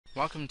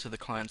Welcome to the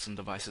Clients and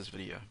Devices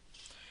video.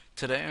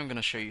 Today I'm going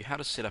to show you how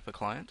to set up a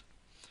client,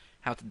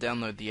 how to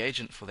download the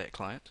agent for that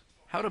client,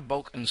 how to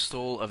bulk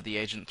install of the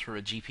agent through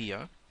a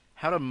GPO,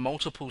 how to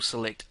multiple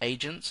select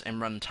agents and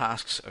run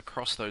tasks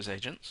across those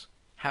agents,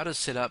 how to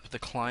set up the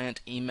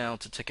client email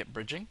to ticket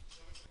bridging,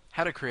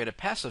 how to create a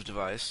passive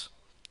device,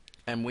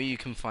 and where you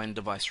can find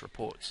device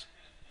reports.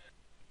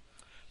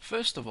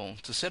 First of all,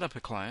 to set up a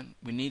client,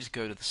 we need to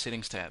go to the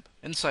Settings tab.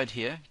 Inside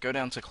here, go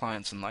down to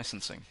Clients and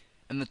Licensing.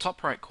 In the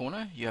top right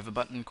corner, you have a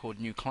button called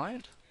New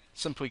Client.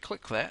 Simply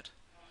click that,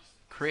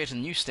 create a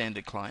new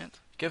standard client,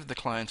 give the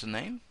client a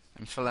name,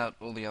 and fill out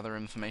all the other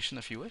information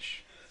if you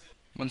wish.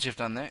 Once you've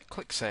done that,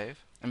 click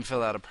Save, and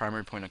fill out a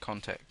primary point of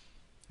contact.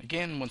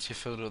 Again, once you've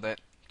filled all that,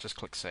 just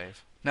click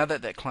Save. Now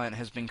that that client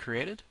has been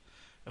created,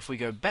 if we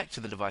go back to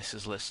the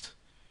devices list,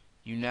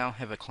 you now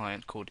have a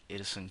client called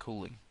Edison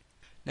Cooling.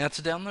 Now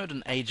to download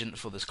an agent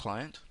for this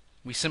client,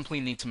 we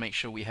simply need to make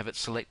sure we have it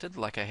selected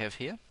like I have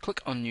here.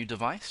 Click on New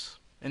Device.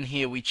 In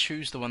here we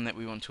choose the one that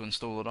we want to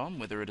install it on,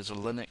 whether it is a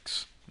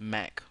Linux,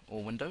 Mac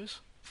or Windows.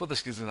 For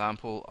this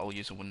example, I'll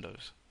use a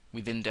Windows. We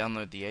then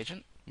download the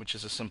agent, which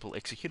is a simple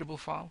executable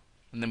file,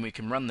 and then we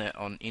can run that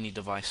on any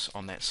device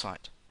on that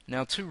site.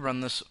 Now to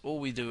run this, all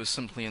we do is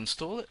simply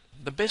install it.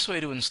 The best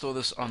way to install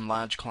this on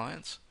large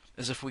clients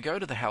is if we go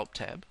to the Help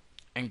tab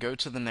and go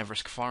to the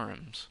Naverisk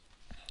forums.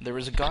 There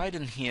is a guide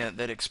in here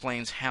that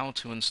explains how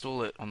to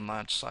install it on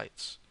large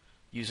sites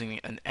using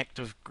an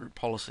active group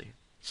policy.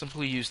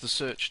 Simply use the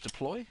search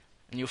deploy,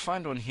 and you'll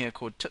find one here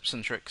called Tips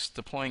and Tricks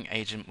Deploying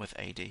Agent with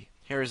AD.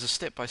 Here is a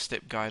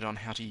step-by-step guide on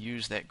how to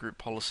use that group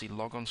policy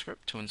logon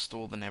script to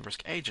install the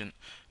Naverisk agent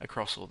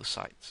across all the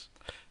sites.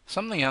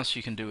 Something else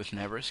you can do with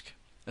Naverisk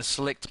is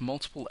select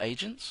multiple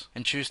agents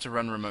and choose to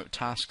run remote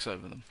tasks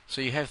over them.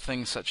 So you have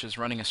things such as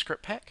running a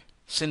script pack,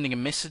 sending a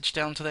message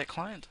down to that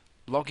client,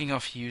 logging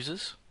off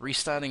users,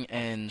 restarting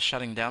and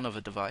shutting down of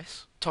a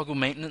device, toggle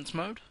maintenance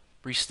mode,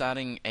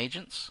 restarting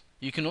agents.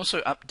 You can also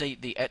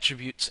update the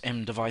attributes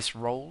and device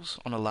roles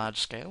on a large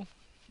scale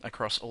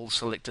across all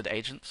selected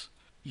agents.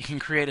 You can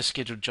create a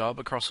scheduled job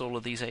across all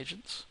of these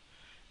agents,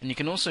 and you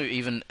can also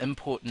even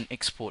import and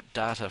export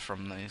data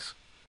from these.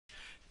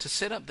 To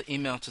set up the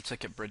email to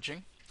ticket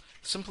bridging,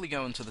 simply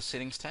go into the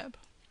Settings tab,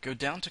 go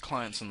down to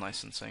Clients and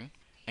Licensing,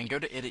 and go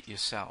to Edit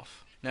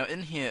Yourself. Now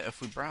in here,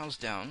 if we browse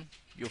down,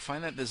 you'll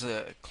find that there's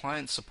a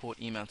client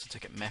support email to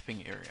ticket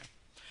mapping area.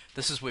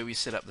 This is where we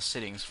set up the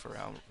settings for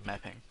our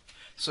mapping.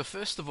 So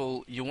first of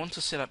all, you'll want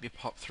to set up your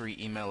POP3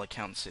 email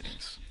account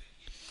settings.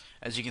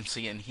 As you can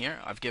see in here,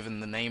 I've given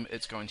the name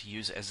it's going to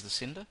use as the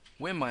sender,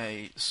 where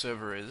my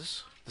server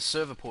is, the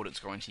server port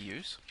it's going to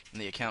use, and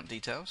the account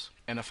details,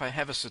 and if I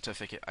have a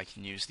certificate I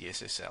can use the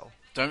SSL.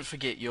 Don't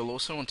forget, you'll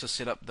also want to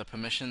set up the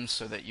permissions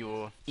so that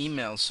your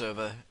email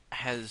server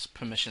has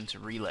permission to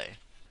relay.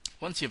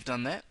 Once you've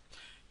done that,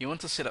 you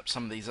want to set up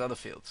some of these other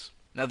fields.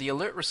 Now the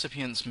alert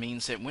recipients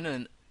means that when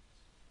an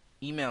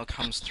email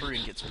comes through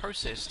and gets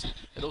processed,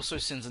 it also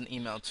sends an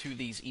email to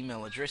these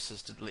email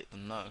addresses to let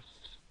them know.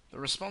 The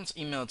response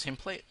email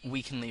template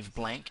we can leave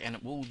blank and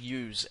it will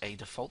use a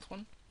default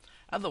one.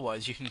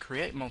 Otherwise you can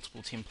create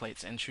multiple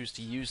templates and choose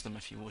to use them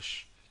if you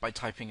wish by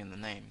typing in the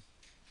name.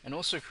 And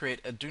also create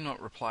a do not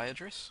reply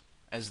address,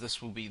 as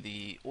this will be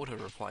the auto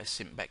reply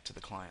sent back to the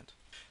client.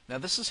 Now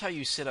this is how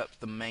you set up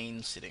the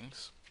main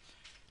settings.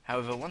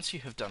 However, once you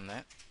have done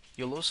that,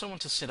 you'll also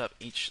want to set up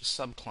each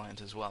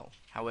sub-client as well,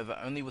 however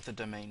only with a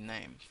domain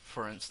name.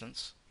 For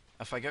instance,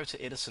 if I go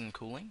to Edison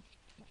Cooling,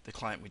 the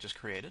client we just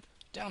created,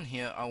 down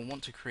here I'll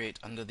want to create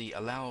under the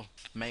allow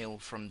mail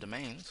from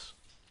domains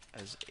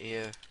as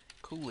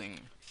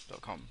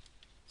aircooling.com.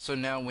 So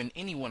now when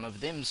any one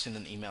of them send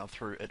an email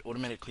through, it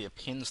automatically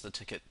appends the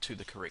ticket to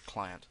the correct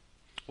client.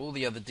 All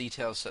the other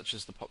details such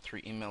as the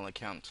POP3 email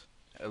account,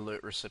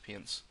 alert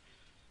recipients,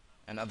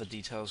 and other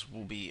details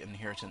will be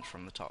inherited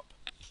from the top.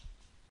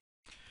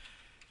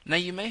 Now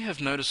you may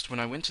have noticed when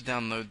I went to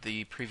download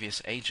the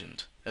previous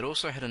agent, it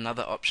also had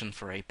another option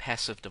for a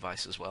passive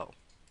device as well.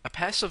 A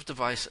passive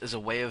device is a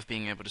way of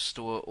being able to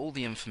store all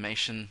the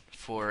information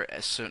for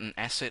a certain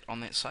asset on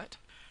that site.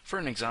 For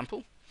an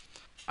example,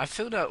 I've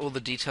filled out all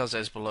the details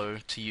as below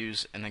to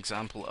use an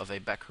example of a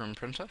backroom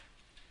printer.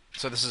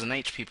 So this is an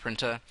HP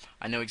printer,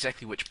 I know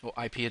exactly which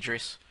IP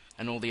address,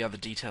 and all the other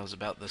details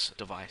about this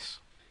device.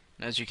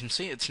 And as you can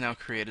see, it's now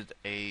created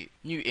a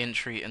new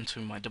entry into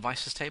my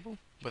devices table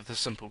with a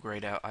simple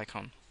grayed out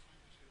icon.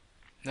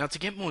 Now to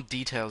get more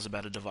details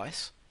about a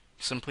device,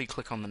 simply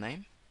click on the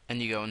name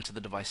and you go into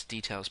the device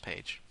details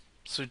page.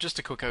 So just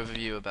a quick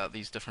overview about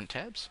these different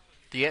tabs.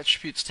 The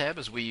attributes tab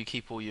is where you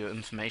keep all your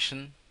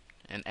information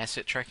and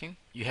asset tracking.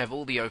 You have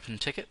all the open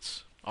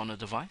tickets on a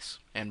device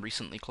and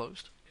recently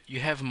closed. You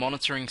have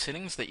monitoring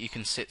settings that you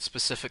can set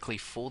specifically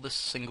for this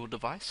single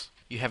device.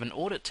 You have an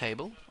audit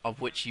table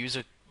of which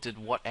user did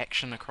what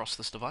action across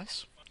this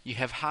device. You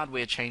have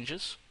hardware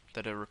changes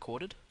that are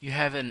recorded. You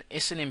have an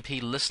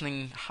SNMP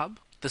listening hub.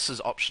 This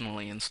is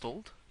optionally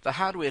installed. The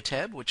hardware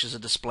tab, which is a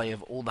display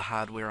of all the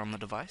hardware on the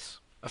device.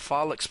 A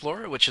file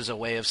explorer, which is a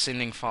way of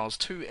sending files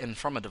to and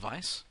from a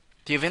device.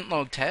 The event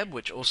log tab,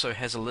 which also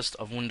has a list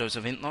of Windows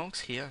event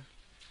logs here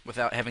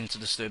without having to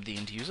disturb the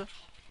end user.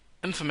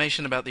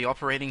 Information about the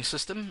operating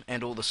system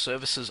and all the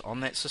services on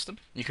that system.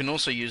 You can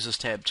also use this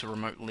tab to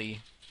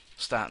remotely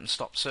start and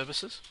stop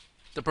services.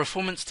 The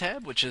performance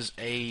tab, which is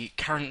a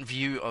current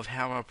view of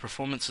how our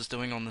performance is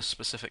doing on this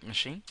specific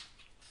machine.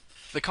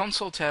 The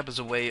console tab is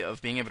a way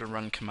of being able to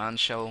run command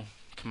shell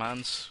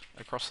commands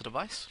across the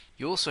device.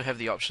 You also have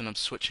the option of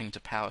switching to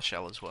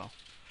PowerShell as well.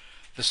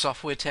 The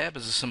software tab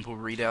is a simple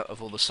readout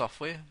of all the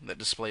software that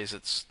displays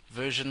its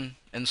version,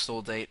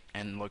 install date,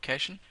 and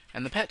location.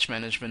 And the patch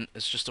management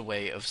is just a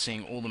way of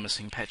seeing all the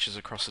missing patches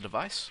across the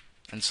device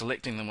and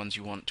selecting the ones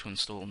you want to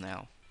install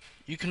now.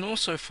 You can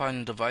also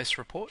find device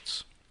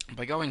reports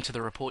by going to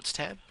the Reports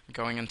tab,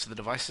 going into the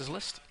Devices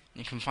list.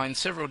 You can find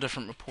several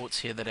different reports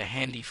here that are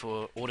handy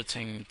for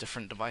auditing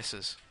different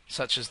devices,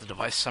 such as the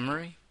device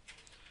summary,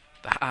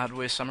 the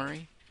hardware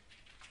summary,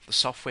 the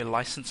software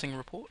licensing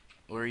report,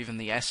 or even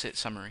the asset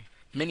summary,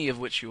 many of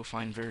which you will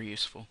find very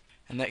useful.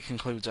 And that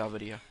concludes our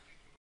video.